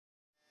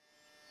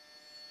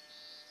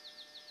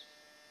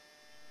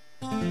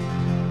Hi,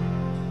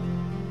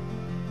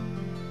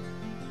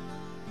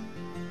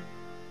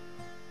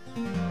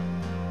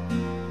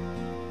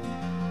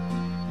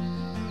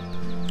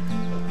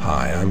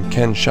 I'm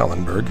Ken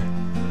Schellenberg.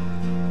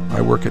 I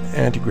work at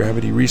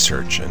Anti-Gravity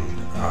Research, and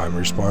I'm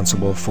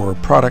responsible for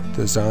product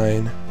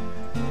design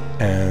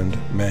and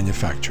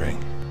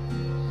manufacturing.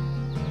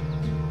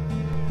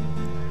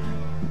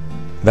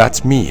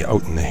 That's me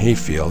out in the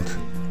hayfield,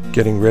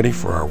 getting ready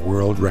for our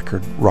world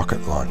record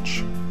rocket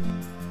launch.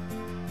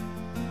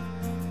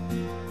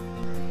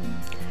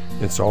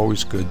 It's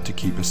always good to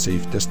keep a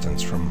safe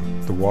distance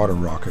from the water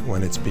rocket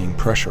when it's being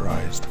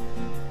pressurized,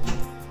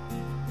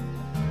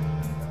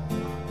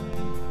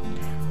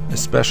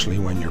 especially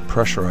when you're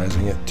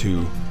pressurizing it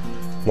to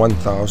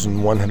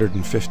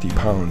 1,150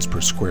 pounds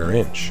per square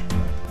inch.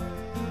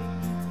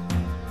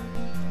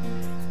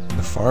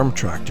 The farm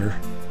tractor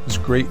is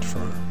great for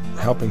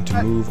helping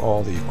to move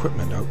all the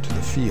equipment out to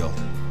the field.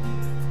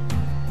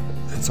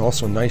 It's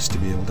also nice to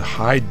be able to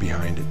hide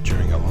behind it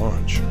during a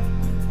launch.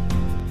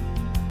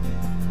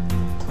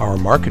 Our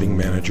marketing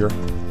manager,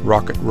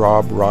 Rocket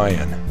Rob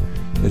Ryan,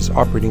 is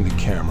operating the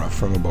camera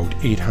from about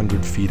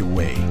 800 feet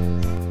away.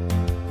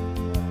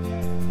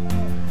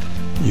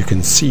 You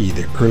can see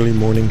the early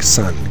morning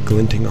sun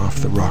glinting off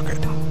the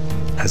rocket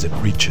as it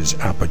reaches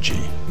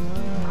apogee.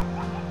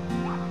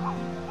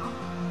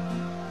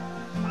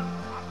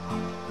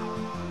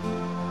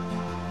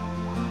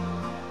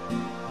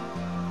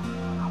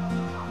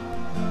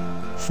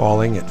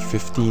 Falling at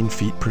 15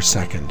 feet per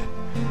second,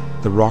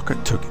 the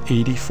rocket took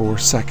 84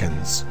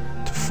 seconds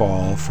to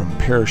fall from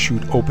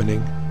parachute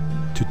opening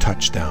to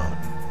touchdown.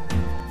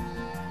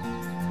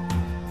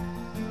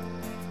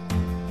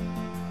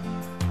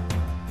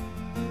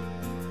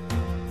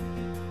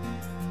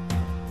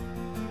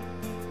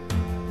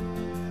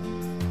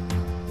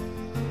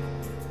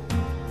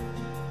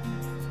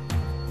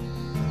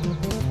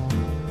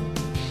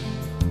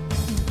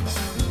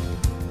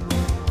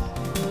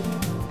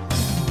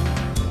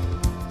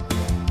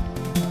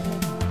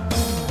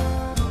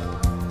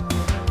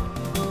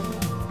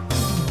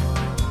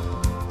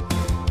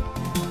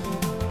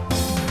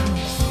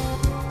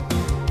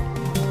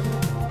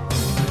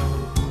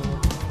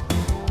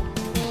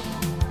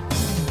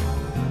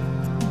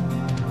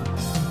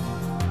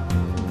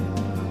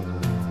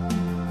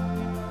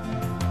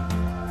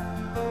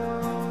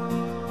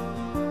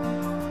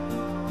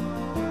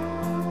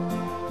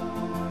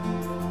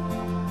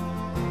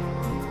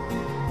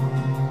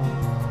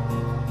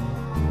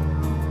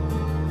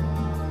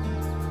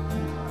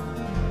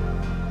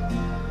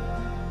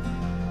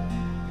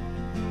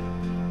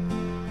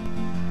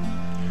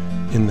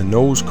 In the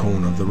nose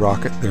cone of the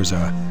rocket there's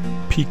a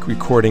peak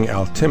recording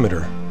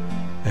altimeter,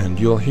 and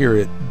you'll hear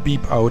it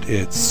beep out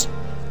its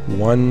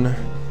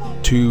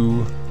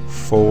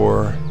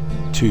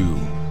 1242,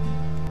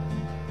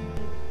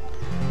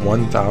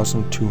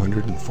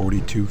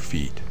 1,242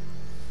 feet.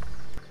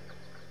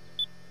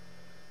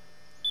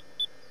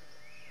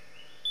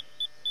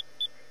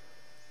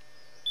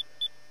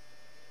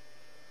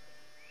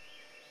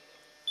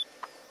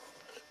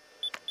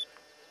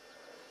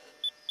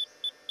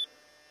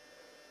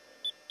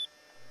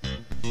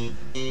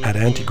 At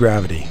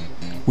Anti-Gravity,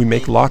 we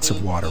make lots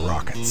of water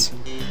rockets,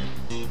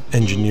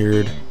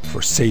 engineered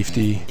for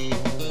safety,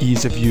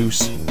 ease of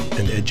use,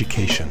 and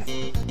education.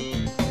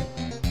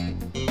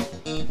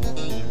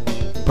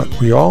 But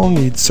we all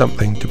need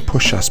something to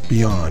push us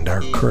beyond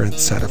our current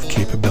set of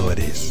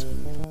capabilities.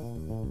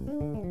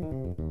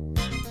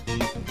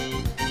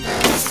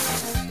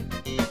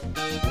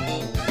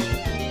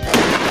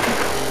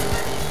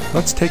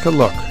 Let's take a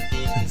look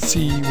and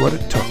see what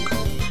it took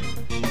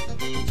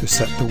to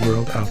set the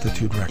world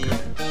altitude record.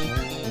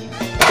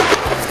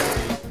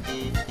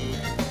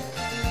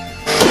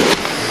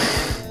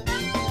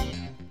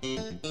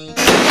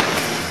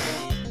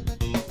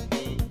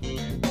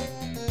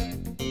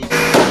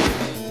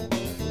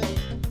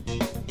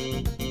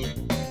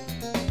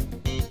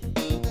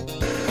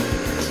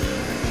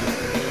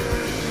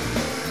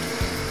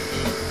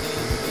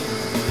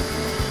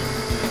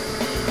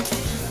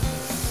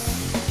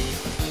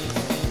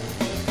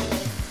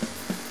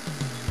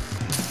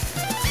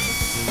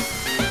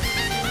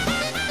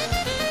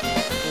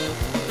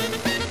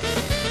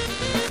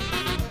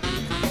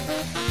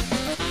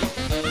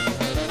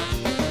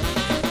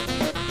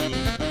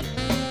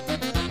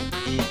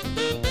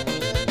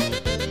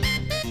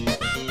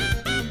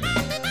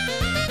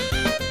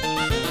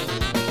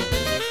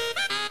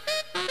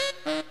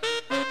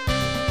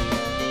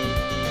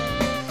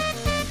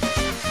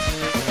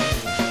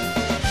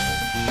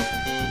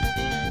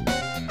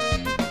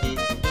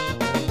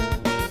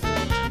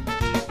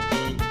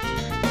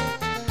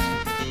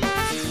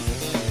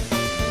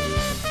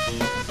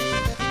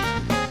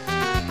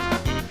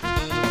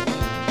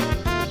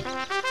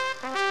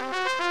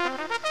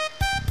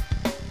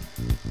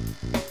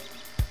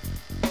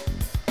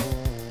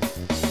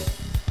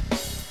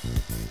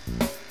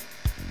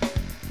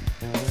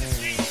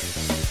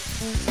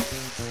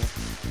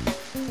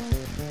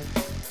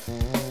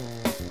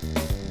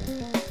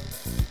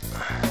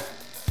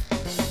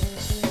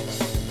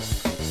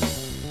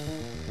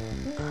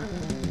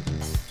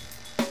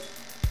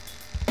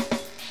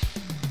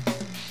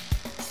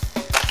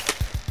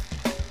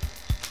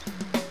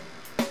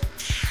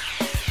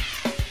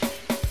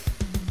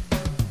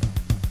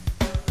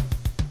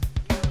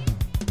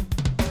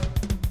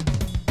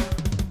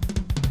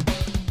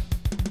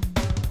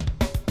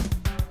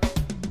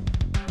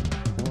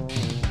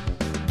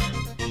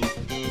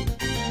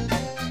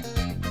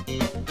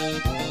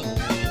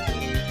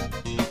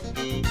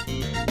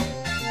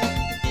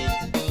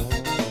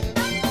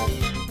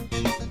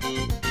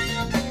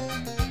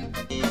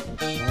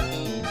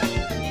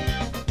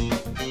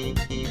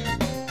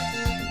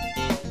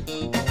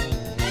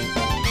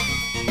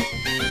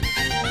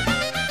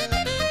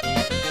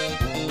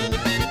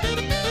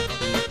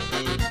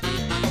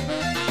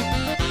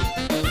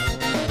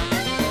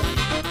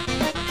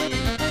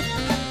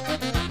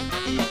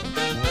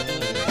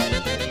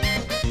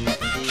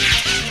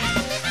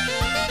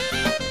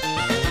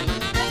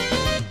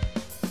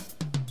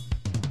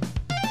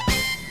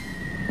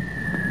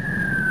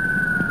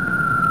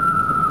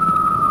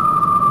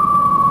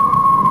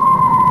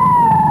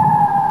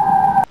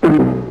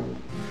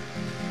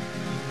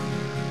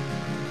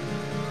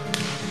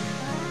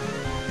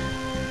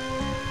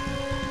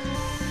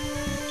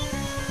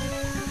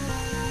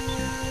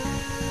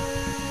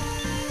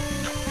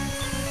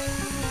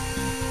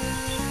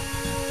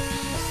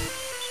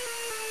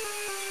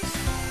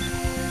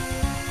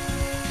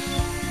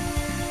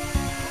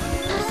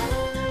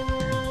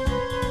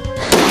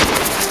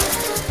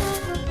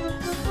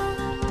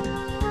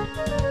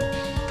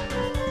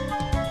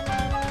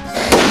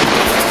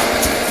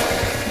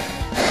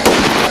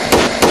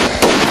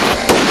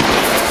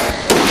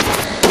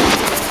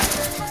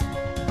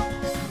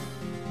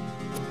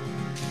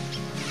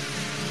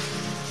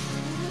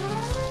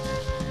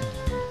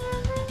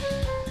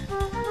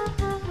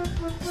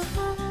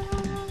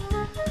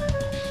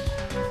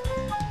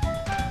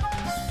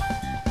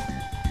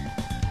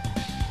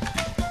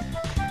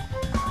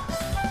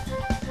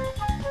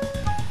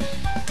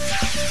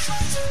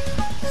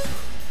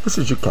 This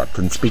is your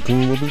captain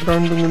speaking. We'll be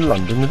landing in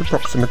London at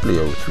approximately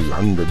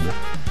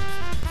 0300.